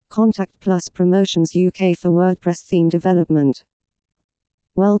Contact Plus Promotions UK for WordPress theme development.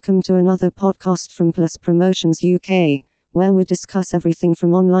 Welcome to another podcast from Plus Promotions UK, where we discuss everything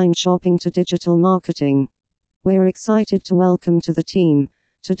from online shopping to digital marketing. We're excited to welcome to the team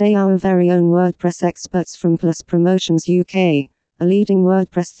today our very own WordPress experts from Plus Promotions UK, a leading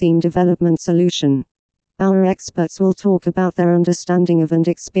WordPress theme development solution. Our experts will talk about their understanding of and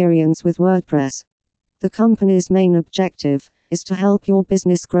experience with WordPress. The company's main objective is to help your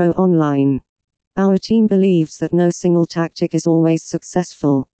business grow online. Our team believes that no single tactic is always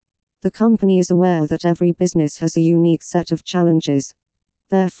successful. The company is aware that every business has a unique set of challenges.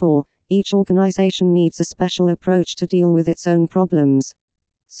 Therefore, each organization needs a special approach to deal with its own problems.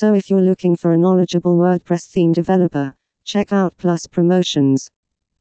 So if you're looking for a knowledgeable WordPress theme developer, check out Plus Promotions.